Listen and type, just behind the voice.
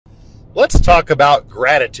Let's talk about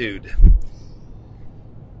gratitude.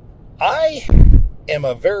 I am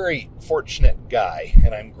a very fortunate guy,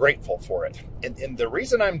 and I'm grateful for it. And the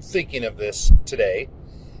reason I'm thinking of this today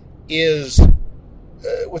is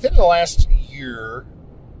within the last year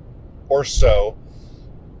or so,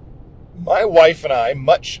 my wife and I,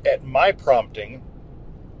 much at my prompting,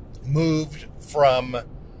 moved from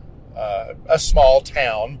a small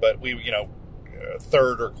town, but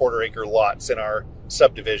third or quarter acre lots in our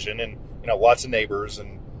subdivision, and lots of neighbors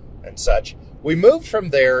and such. We moved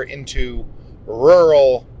from there into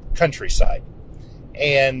rural countryside,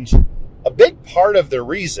 and a big part of the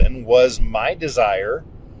reason was my desire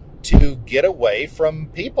to get away from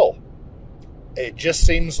people. It just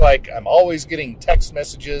seems like I'm always getting text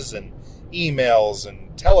messages and emails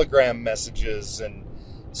and telegram messages and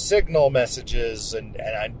signal messages, and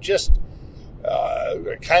I'm just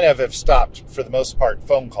kind of have stopped, for the most part,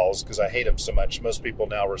 phone calls because I hate them so much. Most people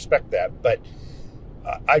now respect that, but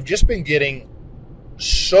I've just been getting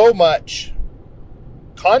so much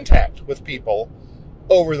contact with people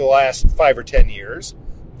over the last 5 or 10 years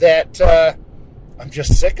that I'm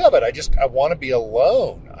just sick of it. I want to be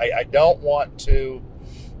alone. I don't want to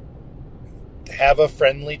have a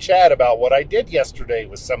friendly chat about what I did yesterday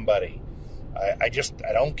with somebody. I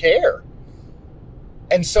don't care.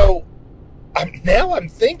 And so I'm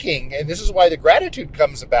thinking, and this is why the gratitude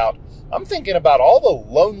comes about, I'm thinking about all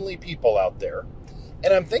the lonely people out there,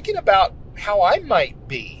 and I'm thinking about how I might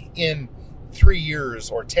be in 3 years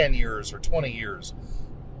or 10 years or 20 years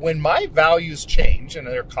when my values change, and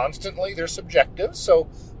they're subjective, so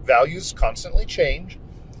values constantly change.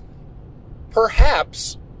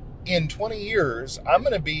 Perhaps in 20 years, I'm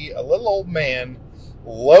going to be a little old man,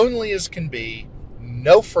 lonely as can be,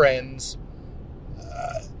 no friends,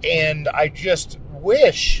 and I just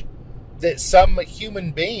wish that some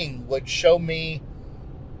human being would show me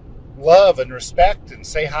love and respect and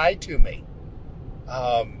say hi to me,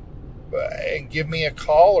 and give me a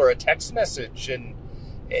call or a text message. And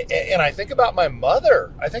I think about my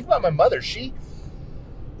mother. She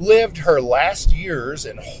lived her last years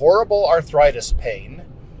in horrible arthritis pain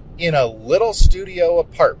in a little studio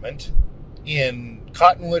apartment in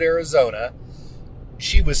Cottonwood, Arizona.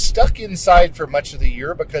 She was stuck inside for much of the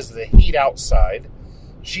year because of the heat outside.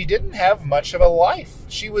 She didn't have much of a life.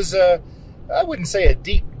 She was I wouldn't say a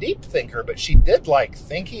deep thinker, but she did like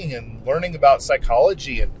thinking and learning about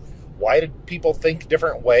psychology and why did people think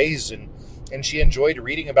different ways. And she enjoyed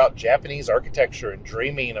reading about Japanese architecture and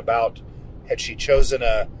dreaming about, had she chosen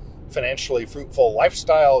a financially fruitful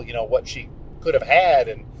lifestyle, what she could have had.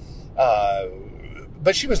 And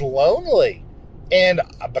but she was lonely. And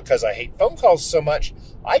because I hate phone calls so much,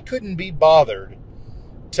 I couldn't be bothered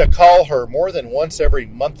to call her more than once every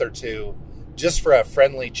month or two just for a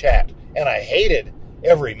friendly chat. And I hated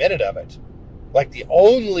every minute of it. Like, the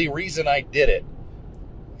only reason I did it,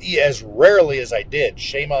 as rarely as I did,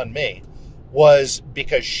 shame on me, was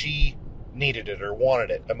because she needed it or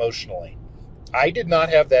wanted it emotionally. I did not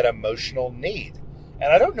have that emotional need.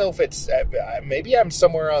 And I don't know if it's, maybe I'm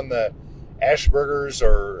somewhere on the Asperger's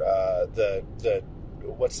or the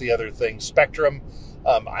what's the other thing, spectrum.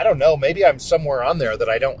 I don't know. Maybe I'm somewhere on there that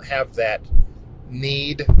I don't have that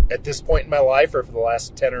need at this point in my life, or for the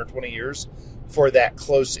last 10 or 20 years, for that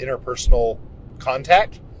close interpersonal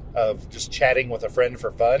contact of just chatting with a friend for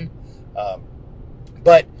fun.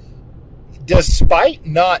 But despite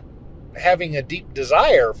not having a deep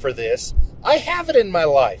desire for this, I have it in my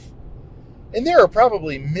life. And there are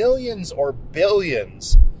probably millions or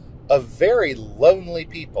billions of very lonely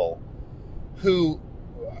people who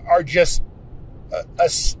are just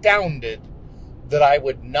astounded that I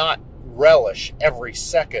would not relish every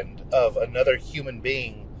second of another human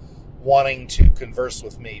being wanting to converse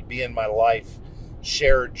with me, be in my life,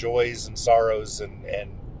 share joys and sorrows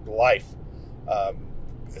and life.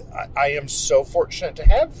 I am so fortunate to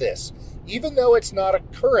have this, even though it's not a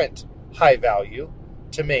current high value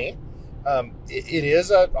to me. It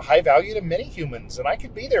is a high value to many humans, and I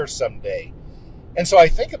could be there someday. And so I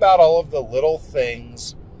think about all of the little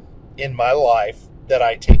things in my life that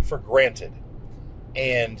I take for granted,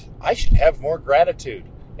 and I should have more gratitude.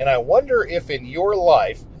 And I wonder if in your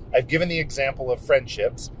life, I've given the example of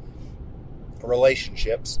friendships,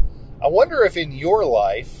 relationships. I wonder if in your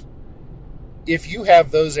life, if you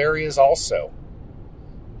have those areas also.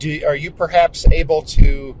 Are you perhaps able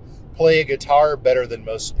to play a guitar better than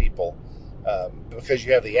most people because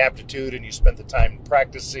you have the aptitude and you spent the time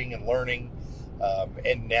practicing and learning,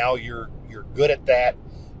 and now you're good at that,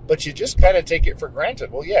 but you just kind of take it for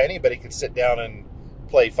granted? Well, yeah, anybody could sit down and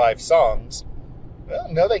play 5 songs.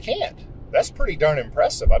 Well, no, they can't. That's pretty darn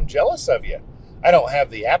impressive. I'm jealous of you. I don't have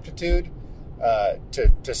the aptitude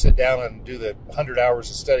to sit down and do the 100 hours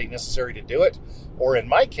of study necessary to do it. Or in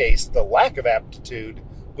my case, the lack of aptitude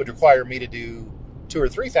would require me to do 2,000 or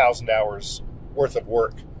 3,000 hours worth of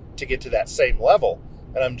work to get to that same level.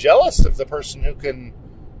 And I'm jealous of the person who can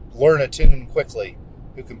learn a tune quickly,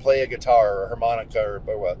 who can play a guitar or a harmonica,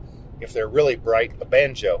 or if they're really bright, a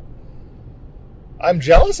banjo. I'm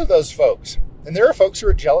jealous of those folks. And there are folks who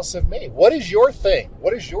are jealous of me. What is your thing?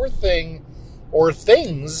 What is your thing or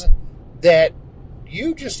things that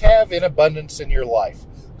you just have in abundance in your life?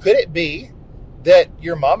 Could it be that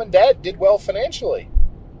your mom and dad did well financially?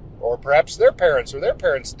 Or perhaps their parents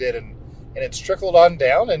did, and it's trickled on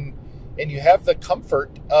down, and you have the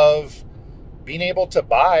comfort of being able to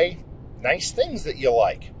buy nice things that you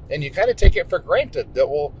like. And you kind of take it for granted that,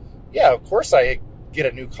 well, yeah, of course I get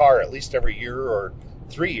a new car at least every year or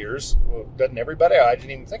 3 years. Well, doesn't everybody? I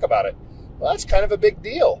didn't even think about it. Well, that's kind of a big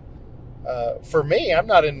deal. For me, I'm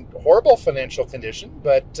not in horrible financial condition,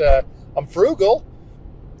 but I'm frugal,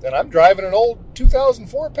 and I'm driving an old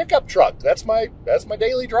 2004 pickup truck. That's my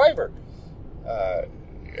daily driver. I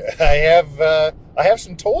have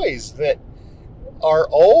some toys that are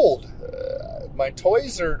old. My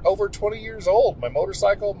toys are over 20 years old. My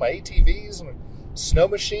motorcycle, my ATVs, my snow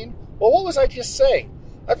machine. Well, what was I just saying?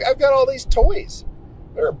 I've got all these toys.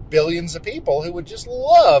 There are billions of people who would just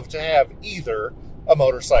love to have either a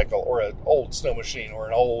motorcycle or an old snow machine or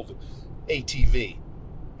an old ATV.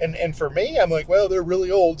 And for me, I'm like, well, they're really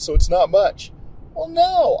old, so it's not much. Well,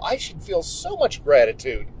 no, I should feel so much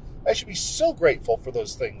gratitude. I should be so grateful for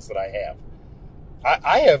those things that I have.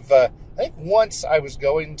 I think once I was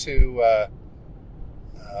going to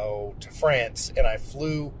France, and I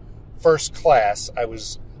flew first class. I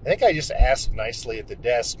think I just asked nicely at the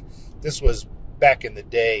desk. This was back in the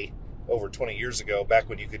day, over 20 years ago, back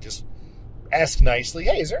when you could just ask nicely,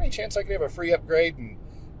 hey, is there any chance I could have a free upgrade?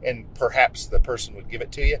 And perhaps the person would give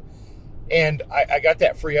it to you. And I got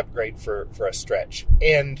that free upgrade for a stretch.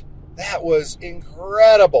 And that was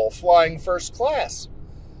incredible, flying first class.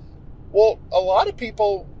 Well, a lot of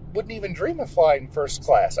people wouldn't even dream of flying first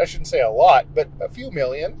class. I shouldn't say a lot, but a few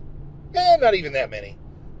million. Not even that many.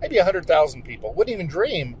 Maybe 100,000 people wouldn't even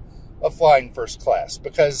dream of flying first class,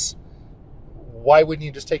 because why wouldn't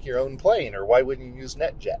you just take your own plane, or why wouldn't you use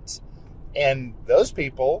NetJets? And those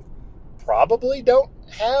people probably don't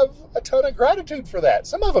have a ton of gratitude for that.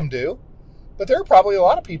 Some of them do, but there are probably a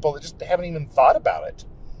lot of people that just haven't even thought about it.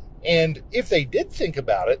 And if they did think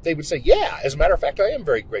about it, they would say, yeah, as a matter of fact, I am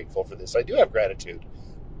very grateful for this. I do have gratitude.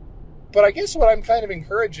 But I guess what I'm kind of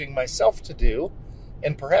encouraging myself to do,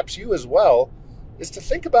 and perhaps you as well, is to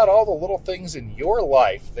think about all the little things in your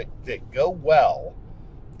life that go well.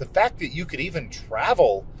 The fact that you could even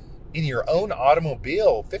travel in your own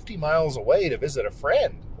automobile 50 miles away to visit a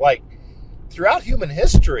friend. Like, throughout human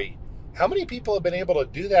history, how many people have been able to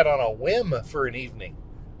do that on a whim for an evening?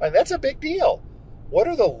 Like, that's a big deal. What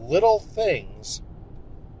are the little things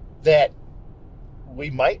that we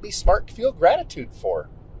might be smart to feel gratitude for?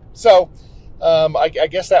 So, I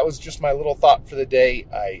guess that was just my little thought for the day.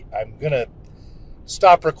 I'm going to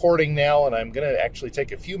stop recording now, and I'm going to actually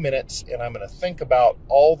take a few minutes, and I'm going to think about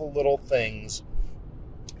all the little things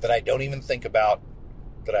that I don't even think about,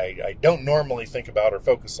 that I don't normally think about or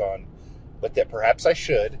focus on, but that perhaps I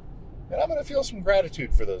should. And I'm going to feel some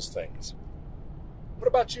gratitude for those things. What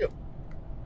about you?